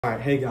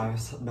Alright, hey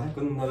guys, back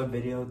with another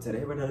video.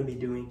 Today we're gonna be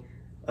doing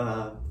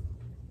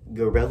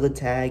gorilla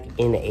tag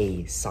in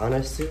a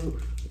sauna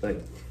suit,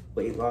 like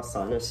weight loss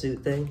sauna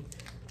suit thing.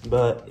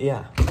 But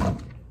yeah,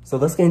 so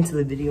let's get into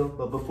the video.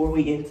 But before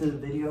we get into the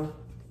video,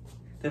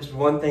 there's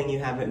one thing you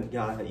haven't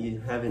done, and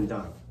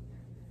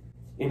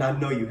I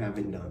know you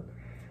haven't done,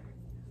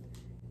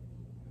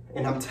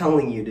 and I'm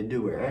telling you to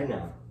do it right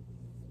now.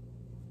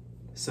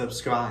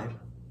 Subscribe,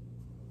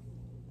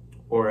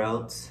 or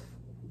else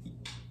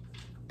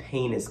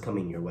pain is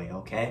coming your way,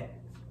 okay?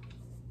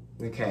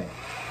 Okay.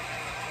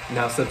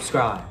 Now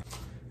subscribe.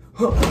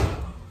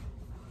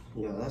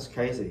 Yo, that's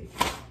crazy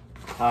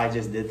how I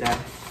just did that.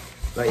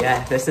 But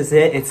yeah, this is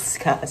it. It's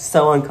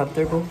so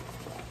uncomfortable,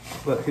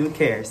 but who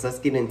cares? Let's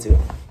get into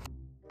it.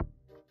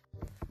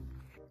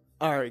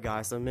 Alright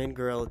guys, I'm in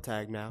gorilla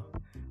tag now.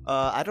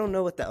 I don't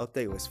know what the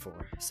update was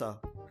for, so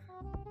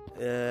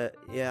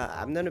yeah,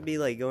 I'm gonna be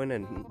like going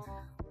in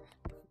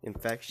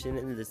infection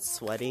and just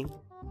sweating.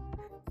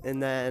 And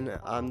then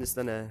I'm just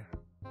gonna,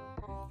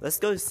 let's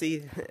go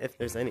see if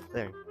there's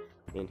anything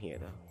in here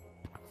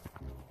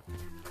though.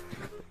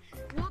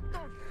 What the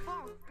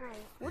fuck, bro?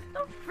 What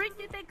the freak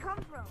did they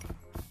come from?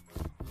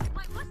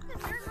 Wait, what's the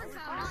server code?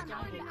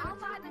 Outside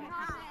the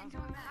house.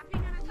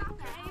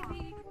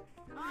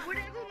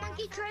 Whatever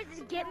monkey tries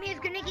to get me is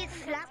gonna get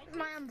slapped with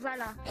my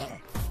umbrella.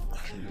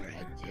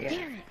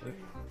 Damn it.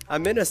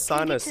 I'm in a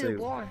sauna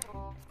suit.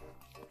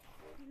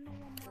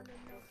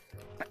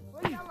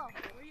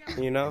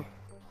 You know?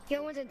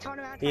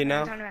 You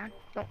know?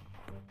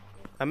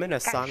 I'm in a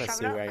sauna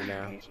suit right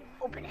now.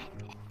 Open it.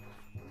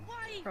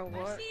 For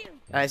what?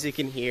 As you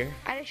can hear.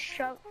 I just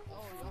showed.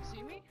 Oh, y'all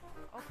see me?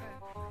 Okay.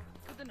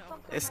 Good to know.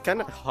 It's kind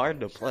of hard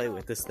to play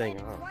with this thing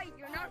on. White,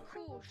 you're not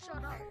cool.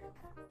 Shut up.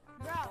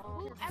 Bro,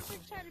 whoever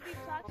tried to be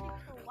toxic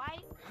for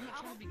white, I'm not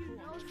trying to be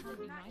cool. I'm just trying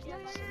to be nice.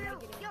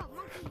 Yo,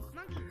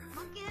 monkey.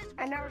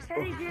 I never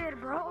said he did,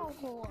 bro.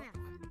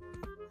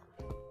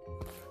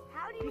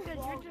 How do you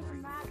walk? You're just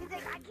mad. Cause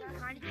like I can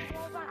kind of do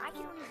walls on. I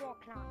can only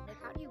walk down. Like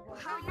how do you walk?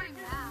 How am I mad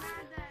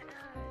that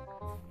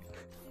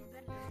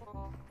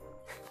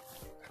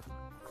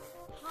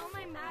How am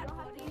I mad?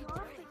 How do you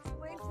have to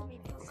explain to me?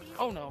 See?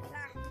 Oh no.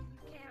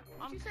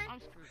 You can't. I'm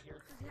screwed here.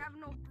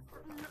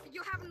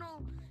 You have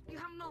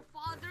no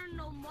father,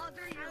 no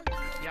mother.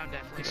 Yeah, I'm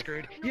definitely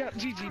screwed. Yeah,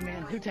 GG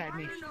man. Who tagged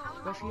me?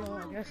 Both of y'all,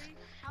 I guess.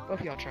 Both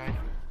of y'all tried.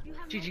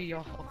 GG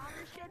y'all.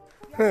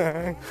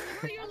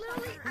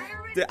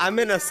 Dude, I'm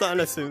in a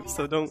sauna suit,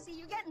 so don't.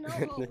 You get no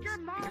her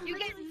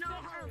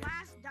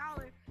last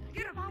dollar.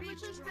 You get a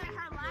bitch who spent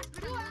her last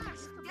dollar.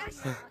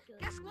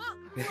 Guess what?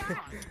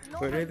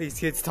 What are these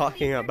kids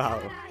talking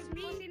about?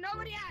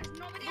 Nobody asked.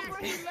 Shut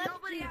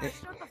the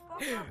fuck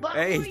up.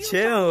 Hey,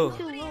 chill.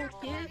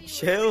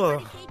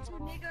 Chill.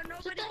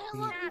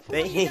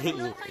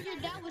 Hey.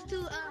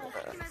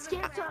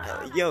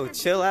 Yo,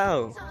 chill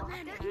out.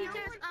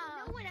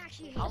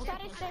 I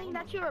started saying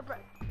that you were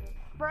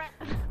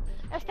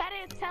I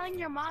started telling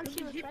your mom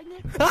she was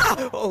pregnant.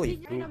 Holy.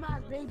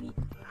 Baby.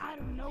 I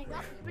don't know.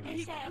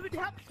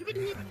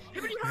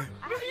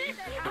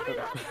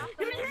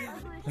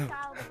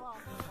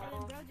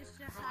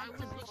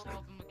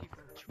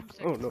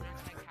 Oh no.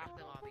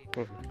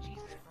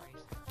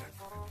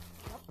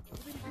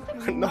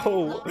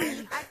 No. I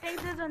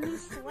think there's a new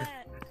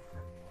sweat.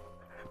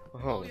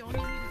 Oh. You only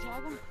need to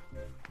tag him?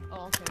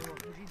 Oh, okay. Well,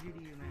 what'd he do to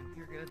you, man?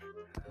 You're good.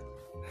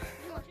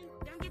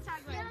 Don't get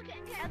tagged.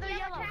 Other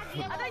yellow,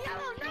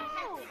 no!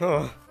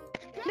 Oh.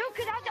 No,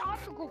 because I have the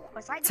obstacle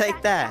course.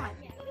 Take that.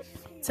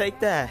 Take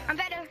that. I'm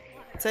better.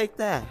 Take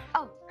that.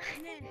 Oh.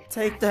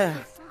 Take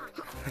that.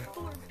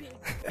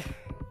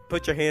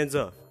 Put your hands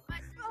up.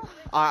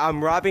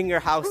 I'm robbing your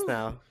house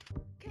now.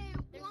 Okay,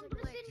 well, I'm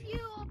gonna send you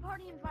a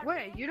party invite.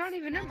 Wait, you're not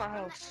even in my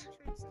house.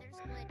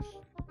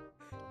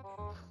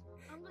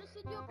 I'm gonna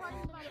send you a party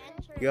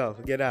invite. Go,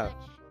 get out.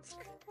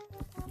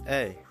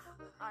 Hey.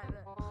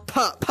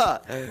 Pop.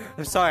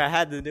 I'm sorry, I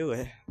had to do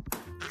it.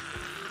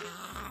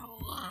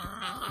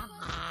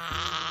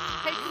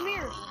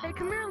 Hey,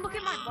 come here and look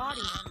at my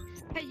body.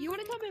 Hey, you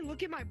wanna come and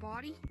look at my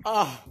body?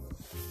 Oh.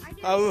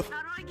 How do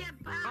I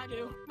get back? I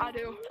do. I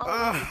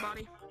love my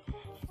body.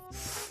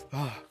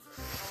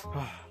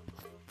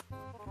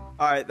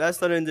 Alright, that's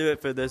gonna do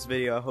it for this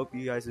video. I hope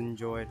you guys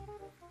enjoyed.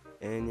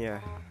 And yeah.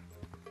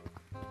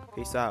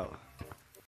 Peace out.